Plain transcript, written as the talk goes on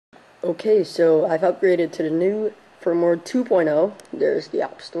Okay, so I've upgraded to the new firmware 2.0. There's the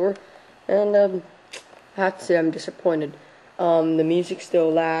App Store, and I have to say I'm disappointed. The music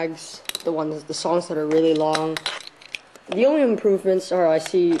still lags. The songs that are really long. The only improvements are I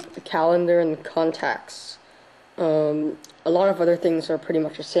see the calendar and the contacts. A lot of other things are pretty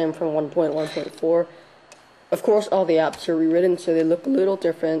much the same from 1.1.4. Of course, all the apps are rewritten, so they look a little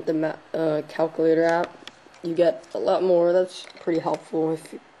different. The calculator app, you get a lot more. That's pretty helpful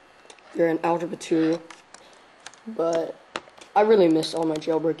if you're in Algebra 2, but I really miss all my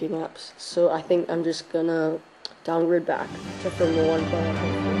jailbreaking apps, so I think I'm just gonna downgrade back to firmware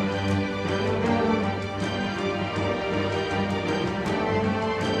 1.1.4.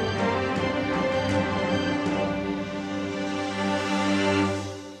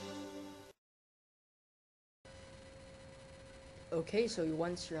 Okay, so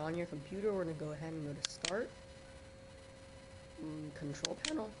once you're on your computer, we're gonna go ahead and go to Start, Control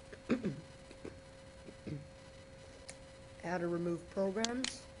Panel, Add or Remove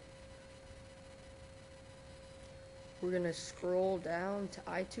Programs. We're gonna scroll down to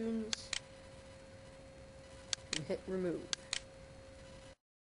iTunes and hit Remove.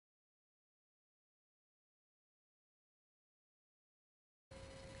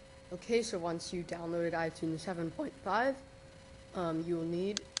 Okay, so once you downloaded iTunes 7.5, you will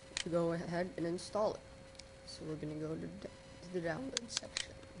need to go ahead and install it. So we're going to go to the download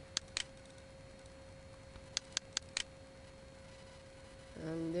section.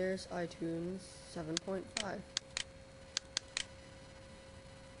 And there's iTunes 7.5.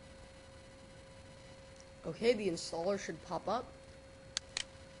 Okay, the installer should pop up.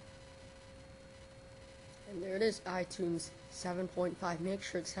 And there it is, iTunes 7.5. Make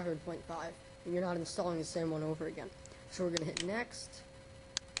sure it's 7.5 and you're not installing the same one over again. So we're going to hit next.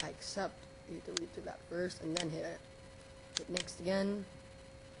 I accept. You have to read through that first and then hit it. Hit next again.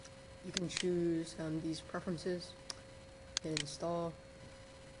 You can choose these preferences. Hit install.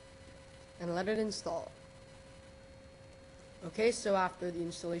 And let it install. Okay, so after the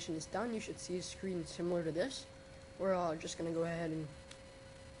installation is done, you should see a screen similar to this. We're just going to go ahead and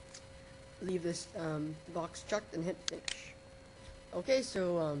leave this box checked and hit finish. Okay,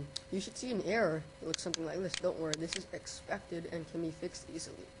 so you should see an error. It looks something like this. Don't worry, this is expected and can be fixed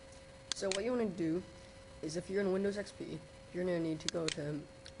easily. So what you want to do is, if you're in Windows XP, you're going to need to go to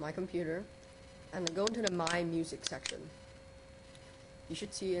My Computer and go into the My Music section. You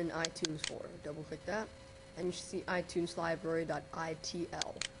should see an iTunes folder. Double click that and you should see iTunes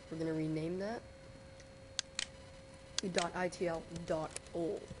library.itl. We're going to rename that to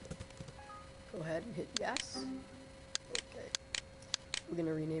 .itl.old. Go ahead and hit yes. Okay. We're going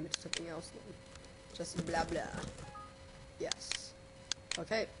to rename it to something else then. Just blah blah. Yes.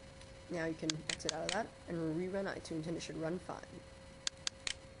 Okay. Now you can exit out of that and rerun iTunes and it should run fine.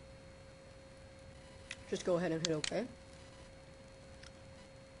 Just go ahead and hit OK.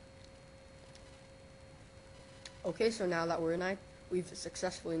 Okay, so now that we've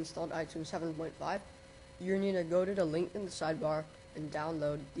successfully installed iTunes 7.5, you need to go to the link in the sidebar and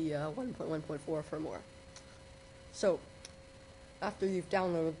download the 1.1.4 firmware. So, after you've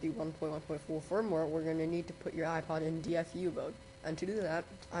downloaded the 1.1.4 firmware, we're going to need to put your iPod in DFU mode. And to do that,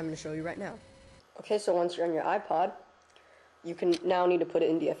 I'm going to show you right now. Okay, so once you're on your iPod, you can now need to put it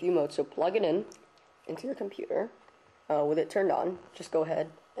in DFU mode. So plug it into your computer with it turned on. Just go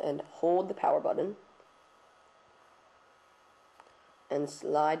ahead and hold the power button and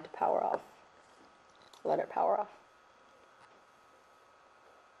slide to power off. Let it power off.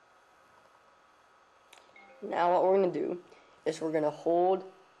 Now what we're going to do is we're going to hold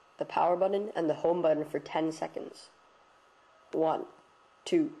the power button and the home button for 10 seconds. 1,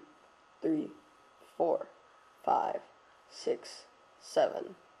 2, 3, 4, 5, 6,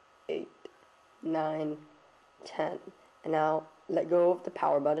 7, 8, 9, 10. And now let go of the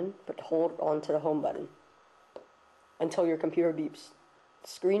power button, but hold on to the home button until your computer beeps. The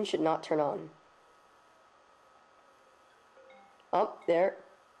screen should not turn on. Up there.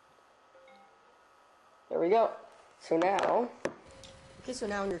 There we go. So now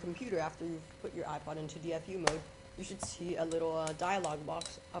on your computer, after you've put your iPod into DFU mode, you should see a little dialog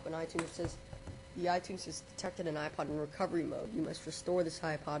box up in iTunes that says, the iTunes has detected an iPod in recovery mode. You must restore this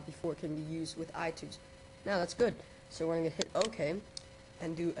iPod before it can be used with iTunes. Now that's good. So we're going to hit OK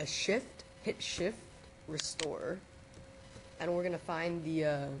and do a hit shift, restore, and we're going to find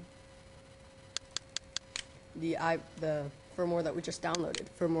the firmware that we just downloaded,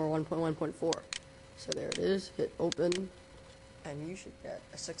 firmware 1.1.4. So there it is, hit open, and you should get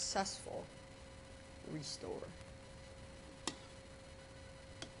a successful restore.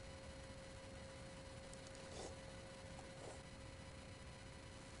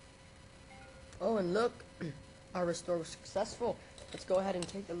 Oh, and look, our restore was successful. Let's go ahead and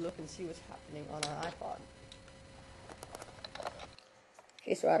take a look and see what's happening on our iPod.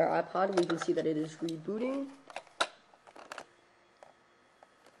 Okay, so at our iPod, we can see that it is rebooting.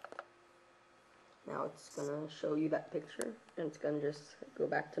 Now it's gonna show you that picture, and it's gonna just go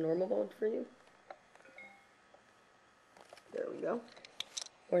back to normal mode for you. There we go.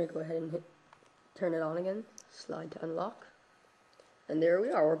 We're gonna go ahead and turn it on again, slide to unlock, and there we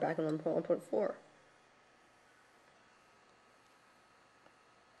are, we're back on 1.1.4.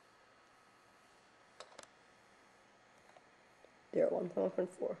 There,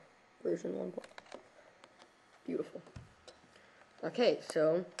 1.1.4, version 1. Beautiful. Okay,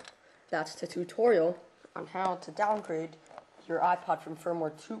 so that's the tutorial on how to downgrade your iPod from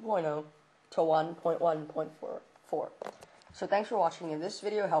firmware 2.0 to 1.1.4. So thanks for watching. If this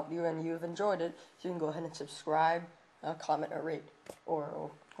video helped you and you've enjoyed it, you can go ahead and subscribe, comment, or rate,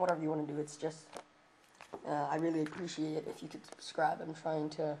 or whatever you want to do. It's just, I really appreciate it if you could subscribe. I'm trying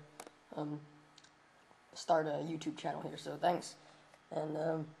to start a YouTube channel here, so thanks.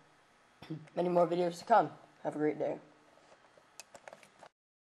 And many more videos to come. Have a great day.